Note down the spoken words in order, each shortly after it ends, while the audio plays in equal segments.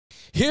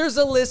Here's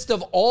a list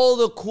of all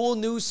the cool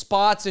new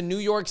spots in New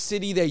York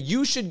City that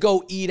you should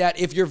go eat at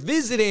if you're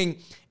visiting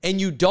and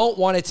you don't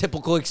want a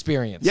typical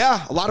experience.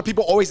 Yeah, a lot of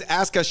people always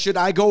ask us, should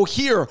I go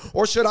here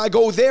or should I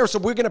go there? So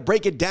we're going to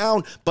break it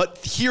down. But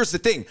here's the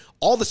thing.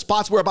 All the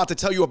spots we're about to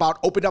tell you about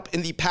opened up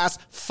in the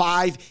past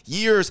 5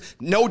 years.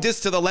 No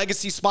diss to the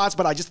legacy spots,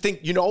 but I just think,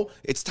 you know,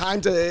 it's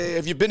time to,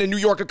 if you've been in New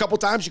York a couple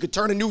times, you could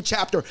turn a new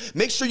chapter.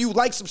 Make sure you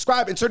like,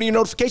 subscribe, and turn on your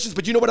notifications.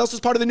 But you know what else is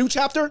part of the new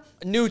chapter?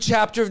 A new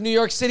chapter of New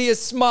York City is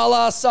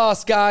Smala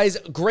Sauce, guys.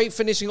 Great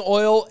finishing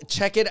oil.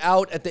 Check it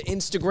out at the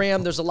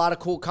Instagram. There's a lot of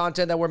cool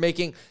content that we're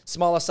making.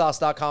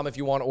 Smalasauce.com if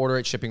you want to order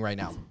it, shipping right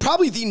now.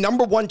 Probably the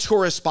 #1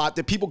 tourist spot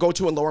that people go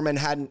to in Lower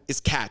Manhattan is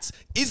Cats.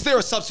 Is there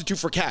a substitute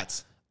for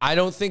Cats? I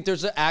don't think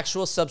there's an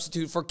actual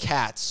substitute for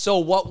Cats. So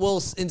what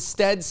we'll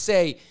instead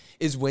say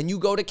is when you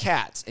go to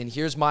Cats, and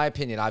here's my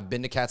opinion, I've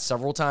been to Cats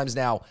several times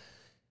now,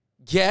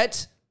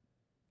 get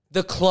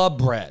the club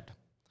bread.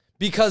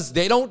 Because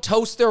they don't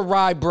toast their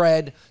rye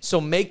bread,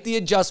 so make the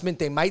adjustment.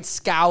 They might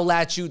scowl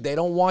at you. They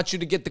don't want you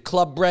to get the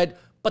club bread,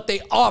 but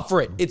they offer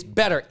it. It's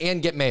better,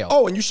 and get mayo.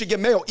 Oh, and you should get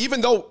mayo,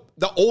 even though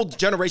the old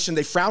generation,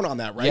 they frown on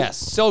that, right? Yes.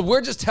 So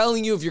we're just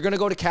telling you, if you're going to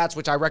go to Cats,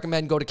 which I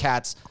recommend go to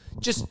Cats,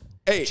 just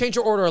change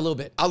your order a little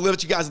bit. I'll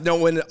let you guys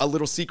know in a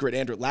little secret,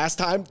 Andrew. Last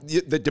time,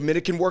 the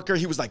Dominican worker,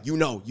 he was like, you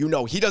know.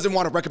 He doesn't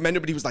want to recommend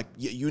it, but he was like,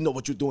 you know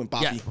what you're doing,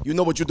 Papi. Yeah. You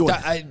know what you're doing.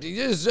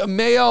 There's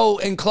mayo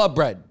and club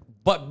bread.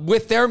 But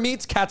with their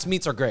meats, Cats'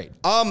 meats are great.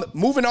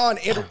 Moving on,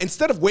 Andrew,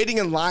 instead of waiting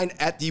in line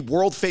at the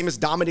world-famous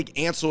Dominic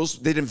Ansel's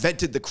that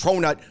invented the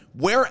cronut,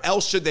 where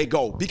else should they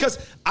go? Because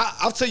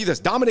I'll tell you this,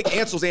 Dominic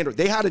Ansel's, Andrew,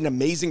 they had an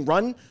amazing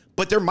run,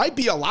 but there might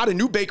be a lot of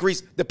new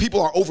bakeries that people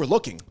are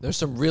overlooking. There's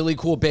some really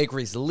cool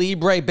bakeries.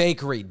 Libre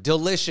Bakery,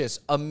 delicious,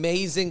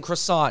 amazing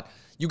croissant.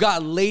 You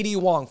got Lady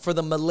Wong for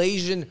the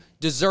Malaysian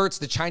desserts,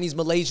 the Chinese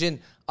Malaysian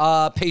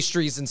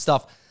pastries and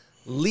stuff.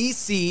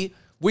 Lisi,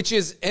 which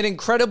is an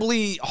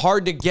incredibly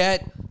hard to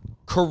get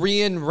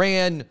Korean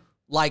ran,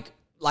 like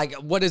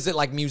what is it,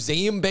 like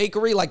museum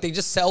bakery? Like they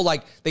just sell,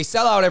 they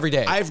sell out every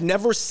day. I've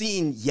never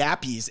seen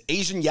Yappies,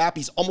 Asian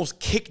Yappies, almost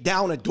kick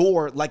down a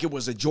door like it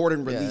was a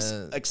Jordan release,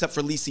 except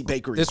for Lisi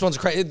Bakery. This one's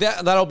crazy.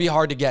 That'll be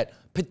hard to get.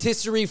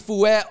 Patisserie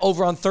Fouet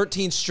over on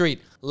 13th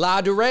Street.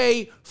 La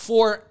Durée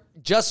for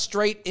just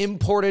straight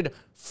imported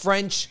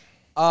French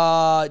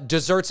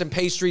desserts and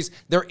pastries.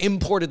 They're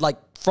imported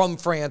from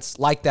France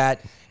like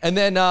that. And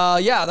then,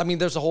 yeah, I mean,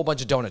 there's a whole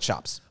bunch of donut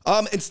shops.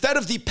 Instead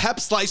of the pep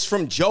slice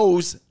from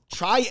Joe's,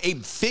 try a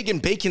fig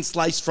and bacon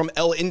slice from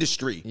El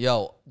Industry.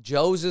 Yo,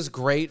 Joe's is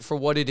great for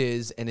what it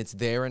is, and it's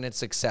there and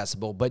it's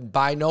accessible. But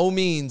by no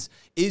means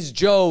is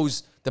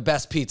Joe's the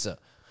best pizza.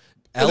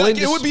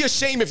 It would be a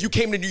shame if you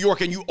came to New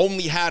York and you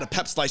only had a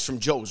pep slice from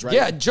Joe's, right?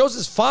 Yeah, Joe's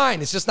is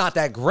fine. It's just not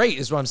that great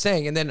is what I'm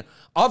saying. And then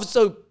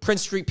also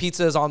Prince Street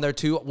Pizza is on there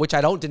too, which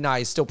I don't deny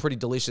is still pretty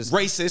delicious.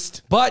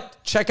 Racist. But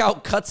check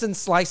out Cuts and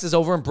Slices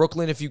over in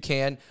Brooklyn if you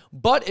can.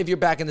 But if you're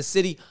back in the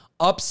city,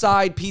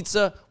 Upside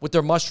Pizza with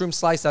their mushroom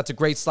slice, that's a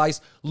great slice.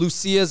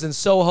 Lucia's in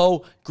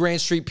Soho, Grand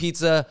Street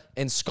Pizza,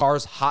 and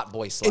Scar's Hot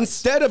Boy Slice.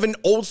 Instead of an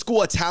old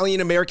school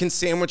Italian-American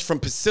sandwich from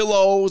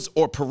Pasillo's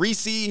or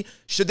Parisi,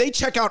 should they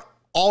check out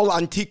All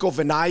Antico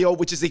Venaio,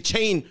 which is a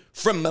chain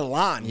from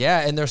Milan?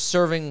 Yeah, and they're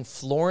serving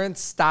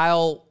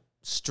Florence-style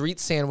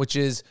street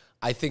sandwiches.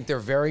 I think they're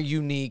very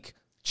unique.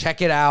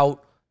 Check it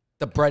out.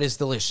 The bread is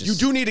delicious. You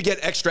do need to get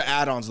extra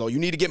add-ons, though. You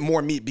need to get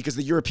more meat because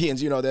the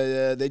Europeans, you know,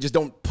 they just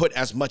don't put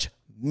as much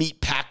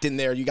meat packed in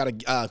there. You got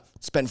to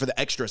spend for the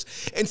extras.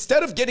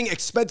 Instead of getting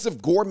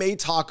expensive gourmet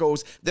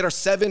tacos that are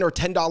 $7 or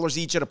 $10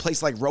 each at a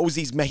place like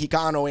Rosie's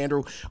Mexicano,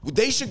 Andrew,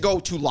 they should go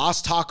to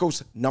Los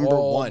Tacos #1.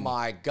 Oh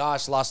my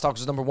gosh, Los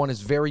Tacos #1 is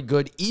very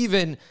good,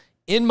 even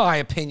in my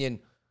opinion,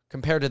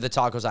 compared to the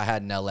tacos I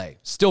had in LA.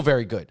 Still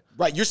very good.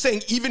 Right, you're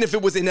saying even if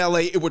it was in LA,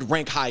 it would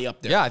rank high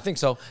up there. Yeah, I think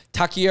so.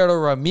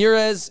 Taquero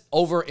Ramirez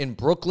over in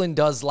Brooklyn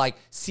does like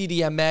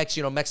CDMX,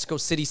 you know, Mexico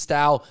City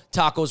style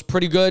tacos,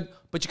 pretty good,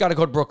 but you got to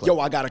go to Brooklyn. Yo,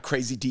 I got a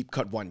crazy deep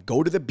cut one.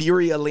 Go to the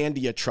Birria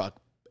Landia truck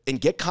and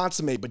get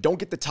consomme, but don't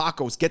get the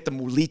tacos, get the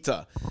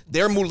mulita.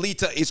 Their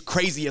mulita is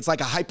crazy. It's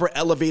like a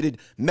hyper-elevated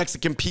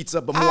Mexican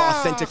pizza, but more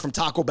authentic from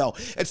Taco Bell.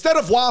 Instead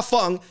of Wah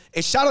Fung,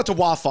 and shout out to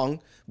Wah Fung,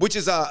 which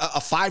is a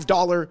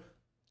 $5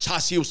 char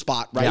siu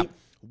spot, right? Yep.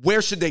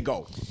 Where should they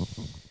go?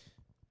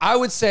 I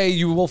would say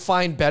you will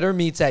find better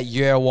meats at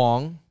Yue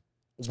Wong.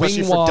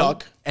 Especially for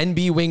duck.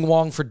 NB Wing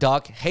Wong for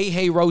duck. Hey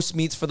Hey Roast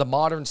Meats for the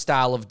modern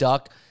style of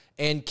duck.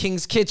 And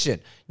King's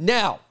Kitchen.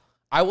 Now,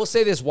 I will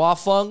say this, Wah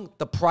Fung,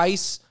 the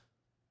price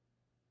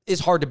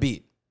is hard to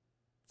beat.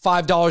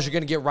 $5, you're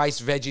going to get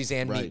rice, veggies,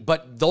 and meat.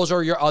 But those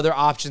are your other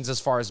options as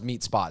far as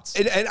meat spots.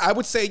 And I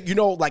would say, you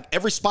know, like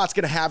every spot's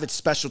going to have its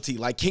specialty.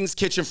 Like King's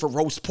Kitchen for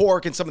roast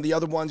pork and some of the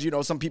other ones, you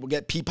know, some people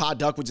get pea pod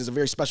duck, which is a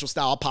very special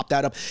style. I'll pop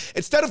that up.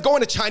 Instead of going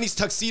to Chinese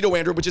Tuxedo,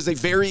 Andrew, which is a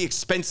very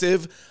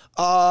expensive,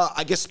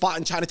 I guess, spot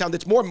in Chinatown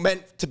that's more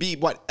meant to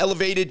be,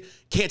 elevated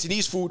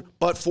Cantonese food,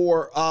 but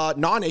for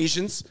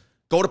non-Asians,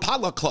 go to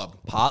Potluck Club.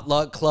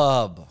 Potluck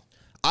Club.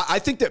 I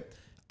think that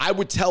I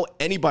would tell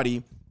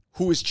anybody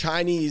who is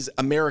Chinese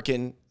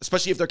American,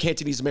 especially if they're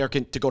Cantonese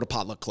American, to go to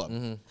Potluck Club.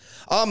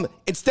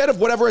 Instead of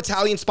whatever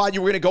Italian spot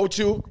you were going to go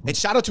to, and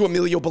shout out to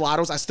Emilio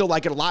Bellatos, I still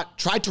like it a lot,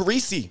 try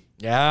Teresi.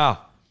 Yeah.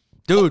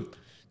 Dude,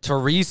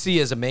 Teresi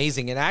is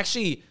amazing. And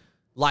actually,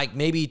 like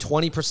maybe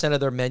 20% of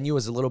their menu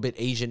is a little bit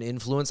Asian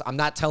influence. I'm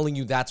not telling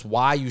you that's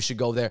why you should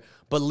go there,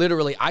 but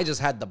literally, I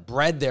just had the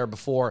bread there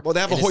before. Well,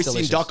 they have a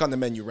hoisin duck on the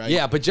menu, right?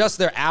 Yeah, but just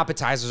their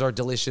appetizers are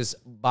delicious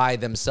by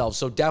themselves.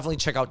 So definitely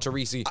check out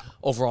Teresi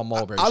over on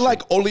Mulberry I Street.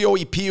 like Olio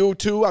e Pio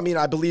too. I mean,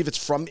 I believe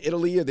it's from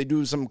Italy. They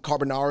do some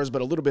carbonaras,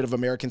 but a little bit of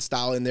American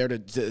style in there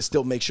to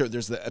still make sure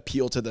there's the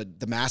appeal to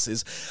the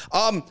masses.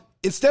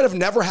 Instead of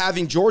never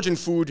having Georgian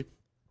food,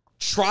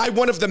 try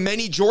one of the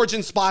many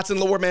Georgian spots in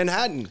Lower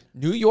Manhattan.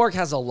 New York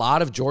has a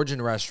lot of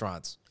Georgian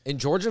restaurants, and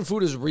Georgian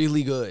food is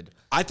really good.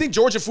 I think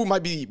Georgian food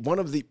might be one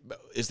of the,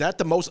 is that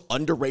the most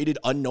underrated,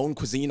 unknown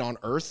cuisine on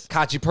earth?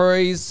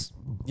 Kachipuris,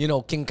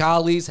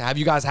 Kinkalis. Have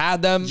you guys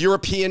had them?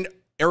 European,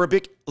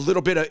 Arabic, a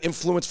little bit of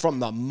influence from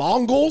the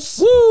Mongols.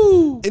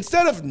 Woo!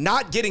 Instead of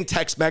not getting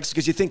Tex-Mex,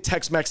 because you think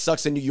Tex-Mex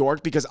sucks in New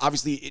York, because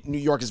obviously New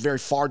York is very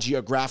far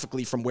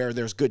geographically from where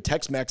there's good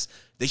Tex-Mex,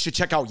 they should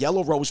check out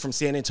Yellow Rose from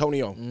San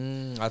Antonio.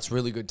 That's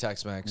really good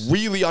Tex-Mex.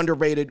 Really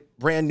underrated,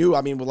 brand new.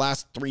 I mean, will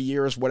last 3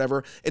 years,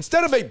 whatever.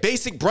 Instead of a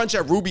basic brunch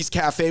at Ruby's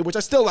Cafe, which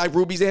I still like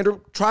Ruby's, Andrew,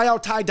 try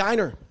out Thai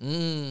Diner.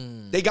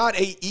 They got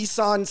a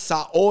Isan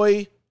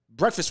Saoy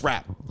breakfast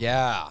wrap.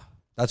 Yeah,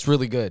 that's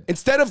really good.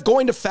 Instead of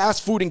going to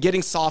fast food and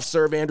getting soft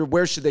serve, Andrew,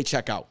 where should they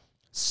check out?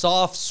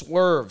 Soft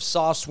Swerve.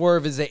 Soft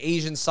Swerve is an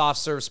Asian soft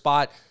serve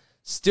spot.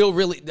 Still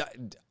really,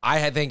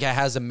 I think it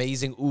has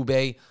amazing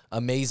ube,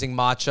 amazing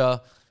matcha.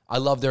 I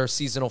love their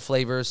seasonal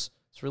flavors.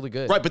 It's really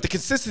good. Right, but the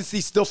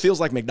consistency still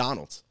feels like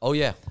McDonald's. Oh,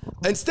 yeah.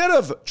 Instead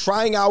of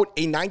trying out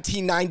a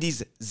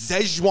 1990s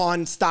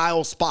Szechuan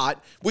style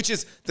spot, which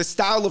is the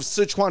style of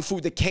Sichuan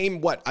food that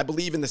came, I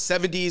believe in the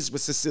 70s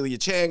with Cecilia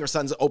Chang. Her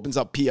son opens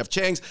up P.F.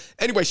 Chang's.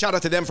 Anyway, shout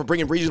out to them for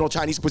bringing regional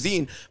Chinese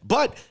cuisine.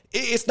 But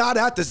it's not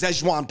at the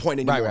Szechuan point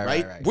anymore,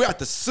 right? We're at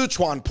the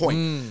Sichuan point.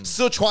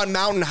 Sichuan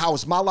Mountain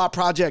House, Mala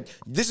Project.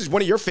 This is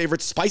one of your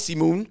favorites, Spicy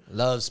Moon.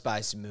 Love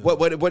Spicy Moon.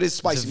 What is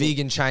Spicy Moon? It's a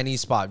vegan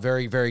Chinese spot.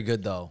 Very, very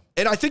good, though.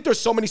 And I think there's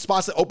so many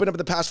spots that opened up in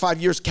the past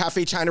 5 years.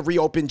 Cafe China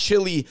reopened,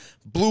 Chili,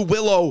 Blue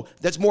Willow,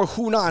 that's more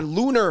Hunan.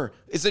 Lunar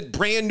is a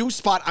brand new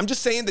spot. I'm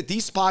just saying that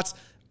these spots,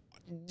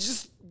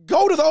 just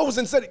go to those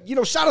instead.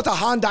 Shout out to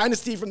Han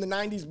Dynasty from the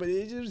 90s, but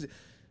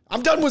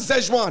I'm done with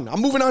Szechuan.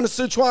 I'm moving on to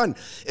Sichuan.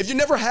 If you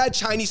never had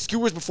Chinese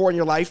skewers before in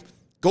your life,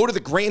 go to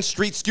the Grand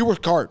Street Skewer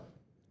Cart.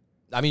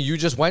 I mean, you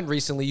just went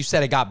recently. You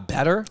said it got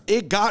better?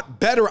 It got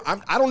better.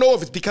 I don't know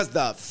if it's because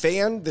the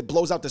fan that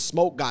blows out the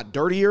smoke got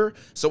dirtier,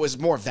 so it's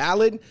more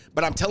valid.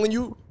 But I'm telling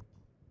you,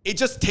 it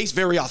just tastes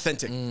very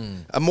authentic.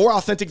 More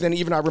authentic than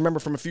even I remember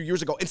from a few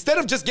years ago. Instead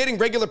of just getting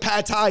regular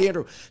pad Thai,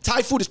 Andrew,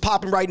 Thai food is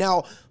popping right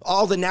now.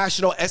 All the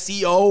national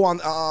SEO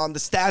on the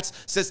stats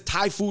says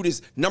Thai food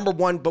is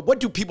 #1. But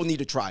what do people need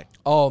to try?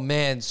 Oh,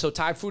 man. So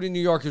Thai food in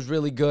New York is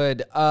really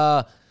good.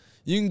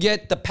 You can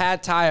get the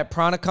pad Thai at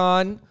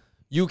Pranacon.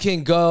 You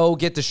can go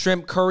get the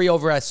shrimp curry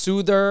over at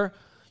Soother.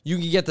 You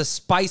can get the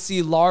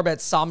spicy larb at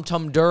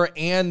Samtum Dur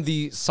and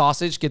the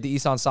sausage. Get the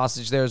Isan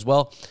sausage there as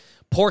well.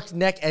 Pork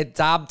neck at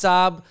Dab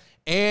Dab.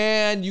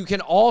 And you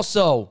can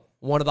also,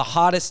 one of the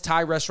hottest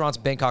Thai restaurants,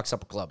 Bangkok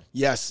Supper Club.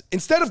 Yes.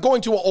 Instead of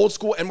going to an old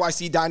school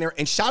NYC diner,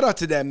 and shout out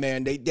to them,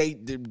 man.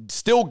 They're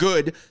still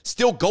good.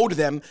 Still go to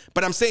them.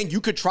 But I'm saying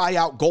you could try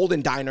out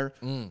Golden Diner,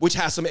 which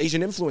has some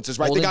Asian influences,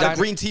 right? Golden they got Diner. a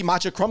green tea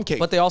matcha crumb cake.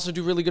 But they also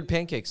do really good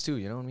pancakes, too.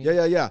 You know what I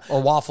mean? Yeah.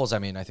 Or waffles,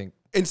 I think.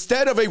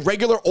 Instead of a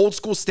regular old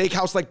school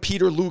steakhouse like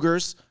Peter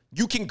Luger's,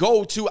 you can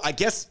go to, I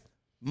guess,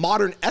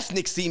 modern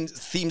ethnic themed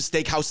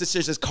steakhouse. This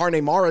is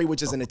Carne Mare,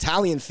 which is an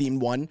Italian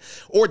themed one,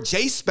 or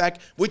J-Spec,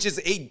 which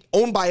is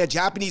owned by a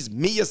Japanese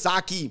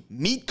Miyazaki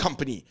meat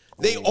company.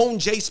 They own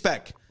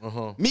J-Spec.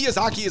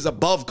 Miyazaki is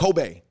above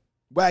Kobe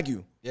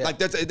Wagyu. Yeah. Like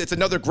that's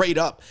another grade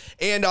up.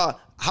 And how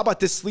about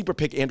this sleeper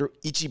pick, Andrew?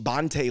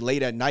 Ichibante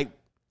late at night,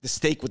 the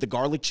steak with the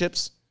garlic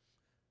chips.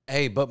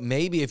 Hey, but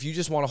maybe if you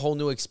just want a whole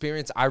new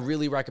experience, I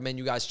really recommend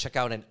you guys check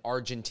out an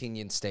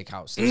Argentinian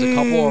steakhouse. There's a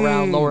couple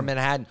around Lower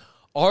Manhattan.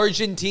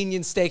 Argentinian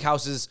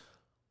steakhouses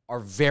are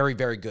very,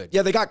 very good.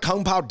 Yeah, they got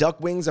Kung Pao duck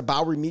wings, a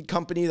Bowery meat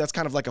company. That's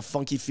kind of like a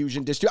funky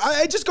fusion dish.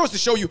 It just goes to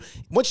show you,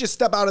 once you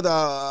step out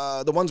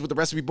of the ones with the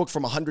recipe book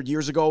from 100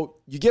 years ago,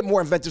 you get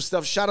more inventive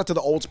stuff. Shout out to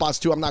the old spots,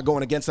 too. I'm not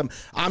going against them.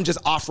 I'm just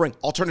offering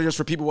alternatives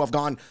for people who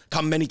have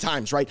come many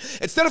times, right?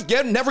 Instead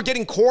of never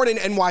getting corn in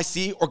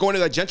NYC or going to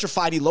the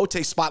gentrified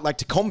elote spot like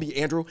Tacombe,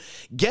 Andrew,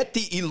 get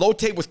the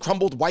elote with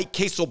crumbled white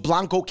queso,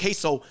 blanco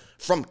queso,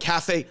 from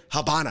Cafe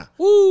Habana.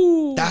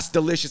 Woo! That's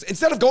delicious.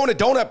 Instead of going to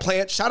Donut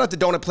Plant, shout out to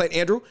Donut Plant,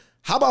 Andrew,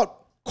 how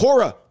about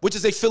Cora, which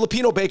is a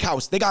Filipino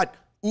bakehouse? They got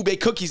ube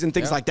cookies and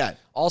things like that.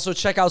 Also,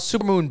 check out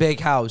Supermoon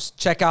Bakehouse.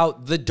 Check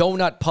out the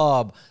Donut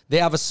Pub. They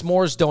have a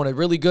s'mores donut,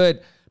 really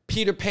good.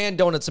 Peter Pan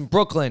Donuts in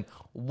Brooklyn,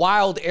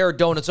 Wild Air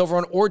Donuts over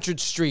on Orchard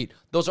Street.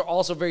 Those are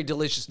also very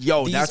delicious.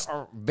 Yo, these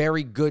are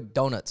very good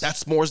donuts. That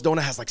s'mores donut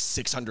has like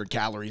 600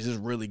 calories. It's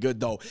really good,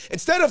 though.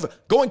 Instead of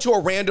going to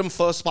a random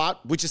pho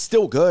spot, which is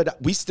still good,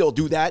 we still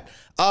do that,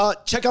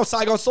 check out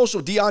Saigon Social,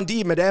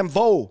 D&D, Madame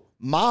Vo,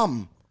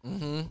 Mom.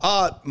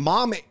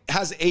 Mom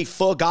has a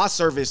pho ga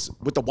service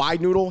with the wide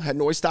noodle,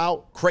 Hanoi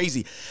style.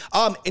 Crazy.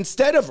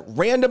 Instead of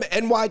random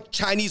NY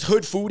Chinese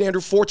hood food,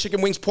 Andrew, 4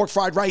 chicken wings, pork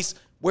fried rice,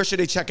 where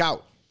should they check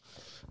out?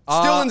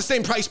 Still in the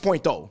same price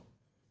point, though.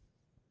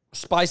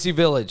 Spicy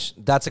Village.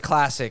 That's a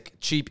classic.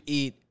 Cheap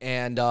eat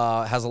and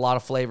has a lot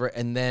of flavor.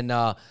 And then,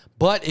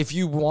 but if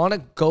you want to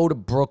go to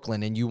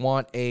Brooklyn and you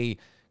want a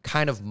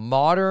kind of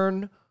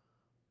modern,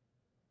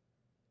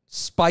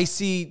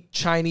 spicy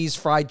Chinese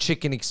fried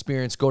chicken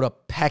experience, go to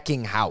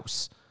Pecking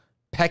House.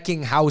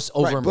 Pecking House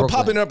over in Brooklyn. We're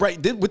popping up right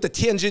with the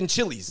Tianjin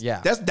chilies.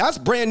 Yeah. That's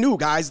brand new,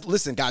 guys.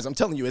 Listen, guys, I'm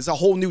telling you, it's a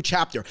whole new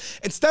chapter.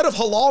 Instead of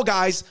halal,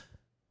 guys,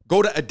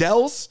 go to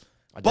Adele's.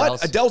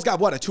 But Adele's got,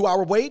 what, a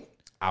 2-hour wait?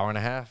 Hour and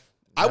a half.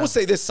 I will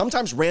say this.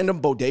 Sometimes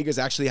random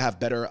bodegas actually have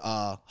better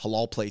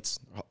halal plates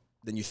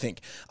than you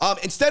think.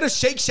 Instead of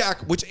Shake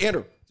Shack, which,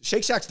 Andrew,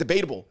 Shake Shack's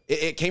debatable.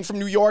 It came from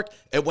New York.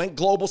 It went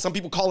global. Some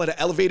people call it an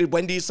elevated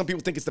Wendy's. Some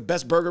people think it's the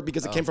best burger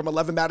because it came from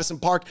 11 Madison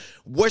Park.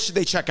 Where should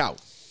they check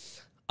out?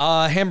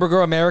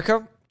 Hamburger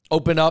America,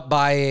 opened up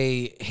by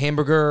a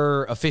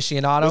hamburger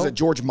aficionado. Was it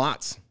George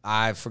Mott's?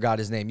 I forgot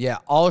his name. Yeah,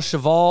 Al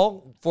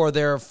Cheval for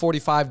their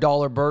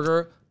 $45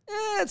 burger.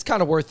 It's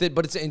kind of worth it,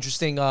 but it's an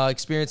interesting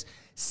experience.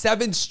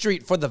 7th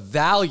Street for the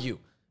value,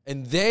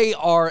 and they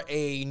are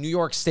a New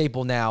York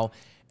staple now.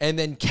 And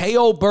then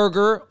KO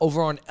Burger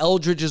over on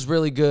Eldridge is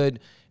really good.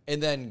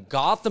 And then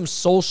Gotham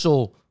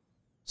Social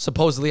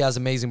supposedly has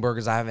amazing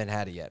burgers. I haven't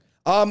had it yet.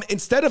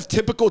 Instead of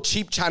typical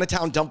cheap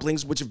Chinatown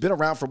dumplings, which have been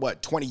around for,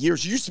 what, 20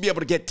 years, you used to be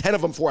able to get 10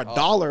 of them for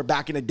 $1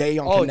 back in the day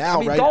on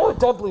Canal, right? Dollar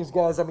dumplings,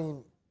 guys,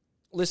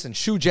 listen,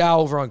 Shu Jiao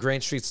over on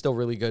Grand Street is still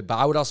really good, but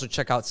I would also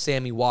check out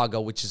Sammy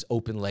Wago, which is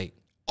open late.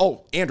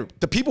 Oh, Andrew,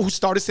 the people who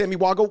started Sammy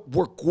Wago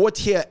were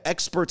Guotie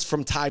experts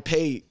from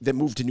Taipei that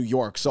moved to New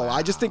York. So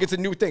I just think it's a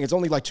new thing. It's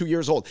only like 2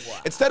 years old. Wow.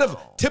 Instead of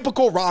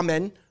typical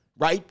ramen,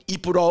 right,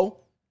 Ipuro,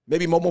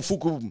 maybe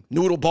Momofuku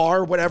noodle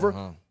bar,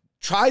 whatever,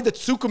 try the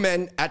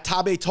tsukumen at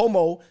Tabe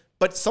Tomo,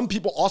 but some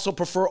people also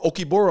prefer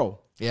Okiburo.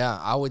 Yeah,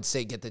 I would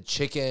say get the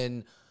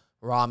chicken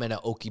ramen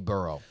at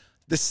Okiburo.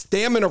 The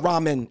stamina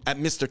ramen at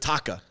Mr.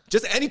 Taka.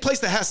 Just any place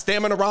that has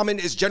stamina ramen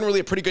is generally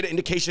a pretty good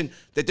indication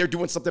that they're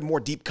doing something more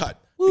deep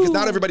cut. Because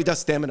not everybody does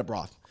stamina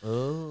broth.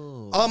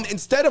 Oh.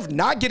 Instead of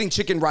not getting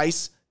chicken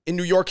rice in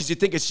New York because you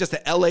think it's just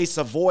a LA,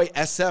 Savoy,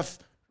 SF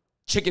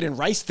chicken and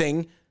rice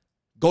thing,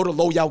 go to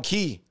Lo Yao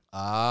Ki.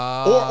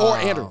 Or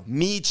Andrew,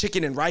 me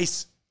chicken and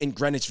rice in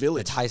Greenwich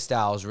Village. The Thai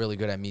style is really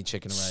good at meat,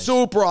 chicken, and rice.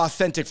 Super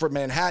authentic for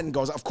Manhattan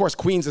goes. Of course,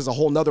 Queens is a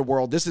whole nother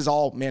world. This is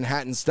all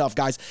Manhattan stuff,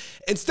 guys.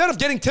 Instead of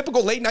getting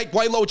typical late-night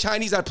Guaylo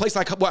Chinese at a place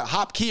like, what,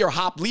 Hop Key or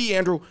Hop Lee,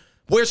 Andrew,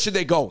 where should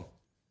they go?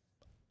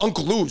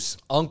 Uncle Lou's.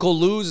 Uncle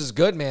Lou's is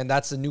good, man.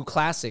 That's a new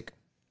classic.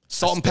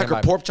 Salt and pepper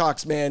pork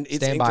chocks, man.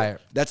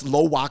 That's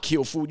low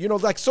wok-heel food. You know,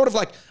 like sort of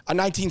like a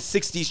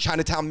 1960s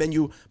Chinatown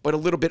menu, but a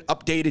little bit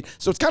updated.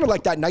 So it's kind of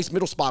like that nice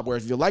middle spot where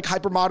if you like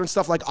hyper-modern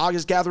stuff like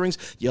August Gatherings,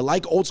 you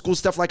like old-school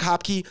stuff like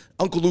Hopkey,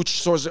 Uncle Luch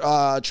sort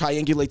of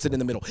triangulates it in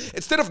the middle.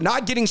 Instead of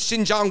not getting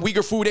Xinjiang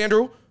Uyghur food,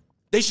 Andrew,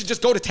 they should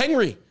just go to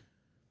Tengri.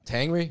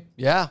 Tengri?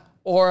 Yeah.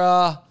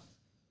 Or,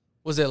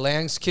 was it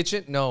Lang's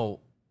Kitchen? No.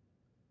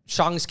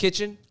 Shang's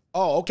Kitchen?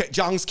 Oh, okay.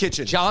 Zhang's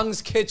Kitchen.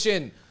 Zhang's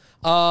Kitchen.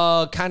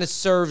 Kind of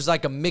serves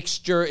like a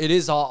mixture. It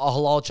is a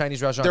halal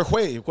Chinese restaurant.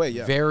 They're hui,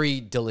 yeah.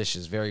 Very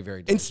delicious. Very,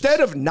 very delicious.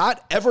 Instead of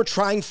not ever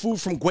trying food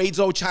from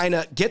Guizhou,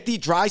 China, get the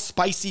dry,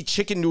 spicy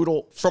chicken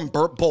noodle from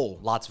Burt Bowl.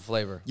 Lots of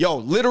flavor. Yo,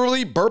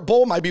 literally, Burt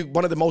Bowl might be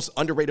one of the most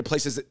underrated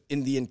places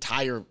in the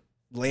entire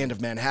land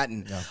of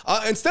Manhattan.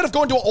 Yeah. Instead of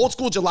going to an old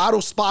school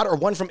gelato spot or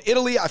one from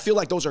Italy, I feel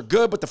like those are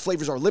good, but the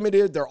flavors are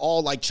limited. They're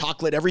all like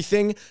chocolate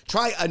everything.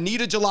 Try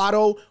Anita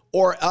Gelato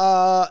or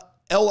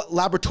El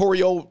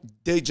Laboratorio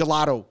de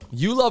Gelato.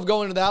 You love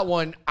going to that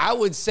one. I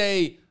would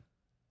say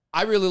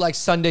I really like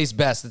Sunday's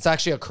Best. It's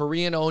actually a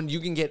Korean-owned. You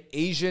can get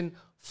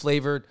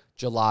Asian-flavored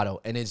gelato,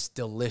 and it's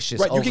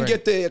delicious. Right, you can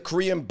get the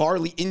Korean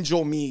barley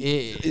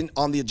injomi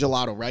on the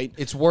gelato, right?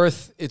 It's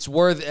worth,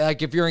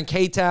 like, if you're in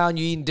K-Town,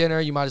 you eating dinner,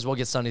 you might as well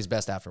get Sunday's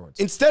Best afterwards.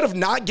 Instead of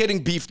not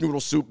getting beef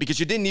noodle soup because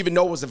you didn't even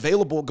know it was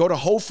available, go to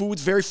Whole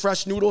Foods, very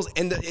fresh noodles,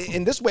 and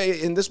in this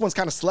one's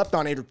kind of slept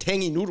on, Andrew,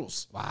 tangy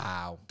noodles.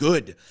 Wow.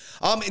 Good.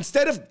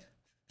 Instead of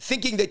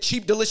thinking that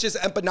cheap, delicious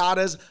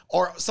empanadas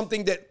are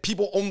something that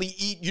people only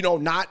eat, you know,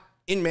 not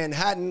in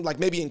Manhattan, like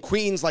maybe in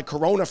Queens, like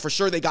Corona, for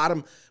sure they got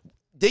them.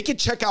 They could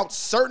check out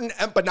certain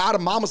empanada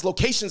mamas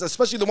locations,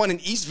 especially the one in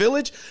East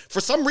Village.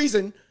 For some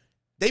reason,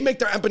 they make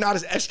their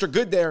empanadas extra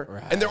good there,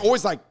 right. And they're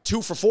always like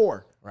 2 for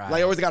 $4. Right.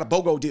 Like, always got a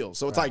BOGO deal.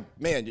 So it's like,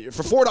 man,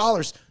 for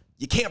 $4,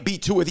 you can't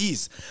beat 2 of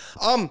these.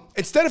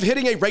 Instead of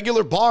hitting a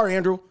regular bar,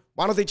 Andrew,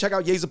 why don't they check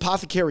out Ye's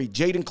Apothecary,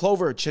 Jade and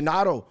Clover,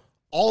 Chinato,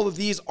 all of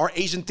these are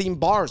Asian-themed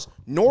bars.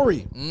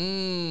 Nori.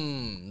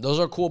 Those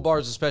are cool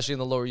bars, especially in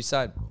the Lower East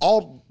Side.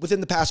 All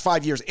within the past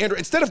 5 years. Andrew,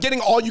 instead of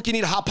getting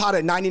all-you-can-eat hot pot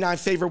at 99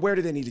 Favor, where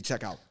do they need to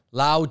check out?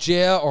 Lao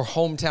Jia or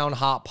Hometown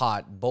Hot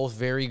Pot, both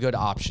very good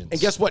options.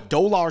 And guess what?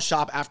 Dolar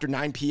Shop after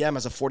 9 p.m.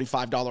 has a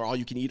 $45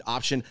 all-you-can-eat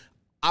option.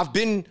 I've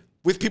been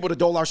with people to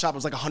Dolar Shop.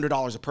 It's like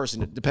 $100 a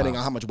person, depending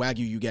on how much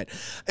Wagyu you get.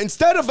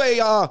 Instead of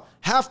a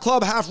half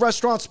club, half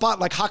restaurant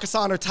spot like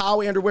Hakkasan or Tao,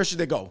 Andrew, where should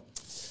they go?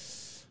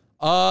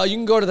 You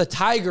can go to the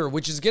Tiger,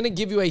 which is going to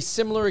give you a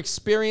similar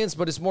experience,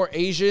 but it's more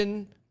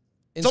Asian.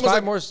 Inspired,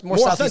 like more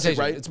Southeast authentic, Asian.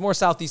 right? It's more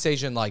Southeast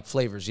Asian like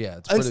flavors, yeah.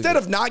 Instead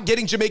of not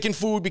getting Jamaican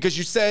food because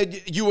you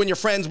said you and your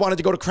friends wanted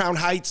to go to Crown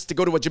Heights to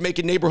go to a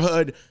Jamaican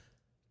neighborhood,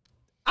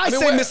 I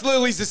say Miss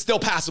Lily's is still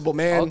passable,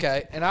 man.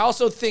 Okay, and I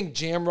also think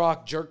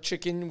Jamrock Jerk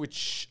Chicken,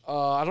 which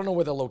I don't know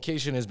where the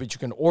location is, but you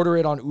can order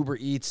it on Uber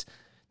Eats.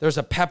 There's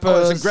a Peppers.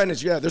 Oh, it's in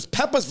Greenwich, yeah. There's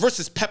Peppers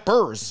versus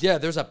Peppers. Yeah,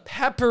 there's a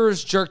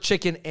Peppers Jerk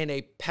Chicken and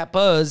a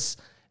Peppers,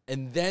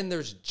 and then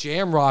there's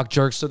Jamrock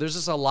Jerk, so there's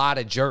just a lot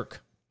of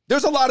jerk.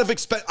 There's a lot of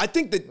I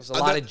think that there's a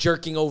lot of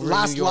jerking over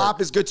Last in New York.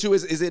 Lop is good too.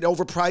 Is it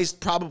overpriced?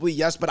 Probably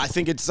yes, but I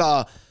think it's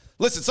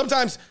listen,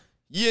 sometimes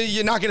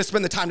you're not gonna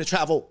spend the time to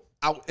travel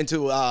out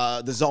into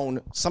the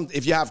zone.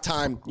 If you have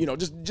time,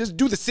 just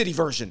do the city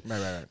version.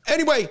 Right.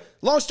 Anyway,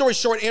 long story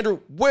short, Andrew,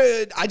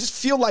 I just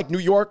feel like New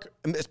York,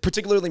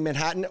 particularly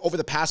Manhattan, over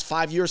the past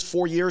 5 years,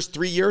 4 years,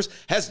 3 years,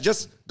 has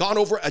just gone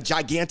over a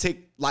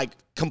gigantic,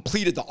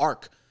 completed the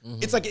arc.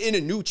 It's like in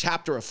a new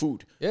chapter of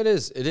food. It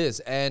is.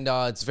 And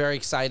it's very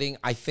exciting.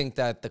 I think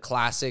that the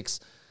classics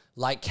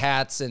like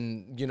Cats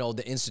and,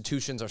 the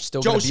institutions are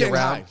still going to be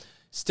around.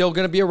 Still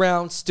going to be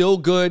around. Still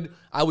good.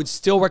 I would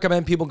still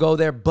recommend people go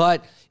there.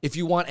 But if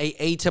you want a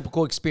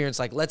atypical experience,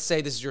 like let's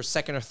say this is your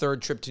second or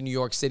third trip to New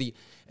York City,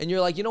 and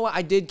you're like, you know what?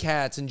 I did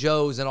Cats and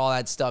Joe's and all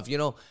that stuff.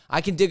 I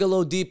can dig a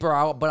little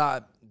deeper,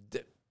 but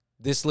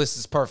this list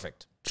is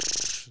perfect.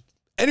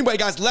 Anyway,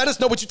 guys, let us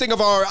know what you think of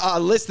our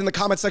list in the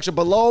comment section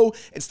below.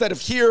 Instead of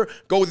here,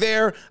 go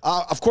there.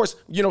 Of course,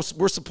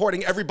 we're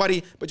supporting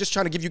everybody, but just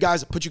trying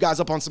to put you guys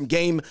up on some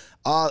game.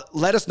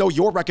 Let us know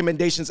your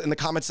recommendations in the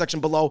comment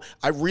section below.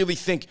 I really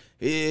think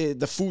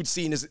the food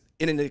scene is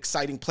in an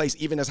exciting place,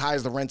 even as high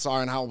as the rents are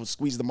and how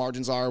squeezed the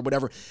margins are or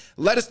whatever.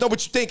 Let us know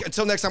what you think.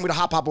 Until next time, we're the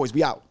Hot Pot Boys.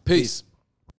 We out. Peace.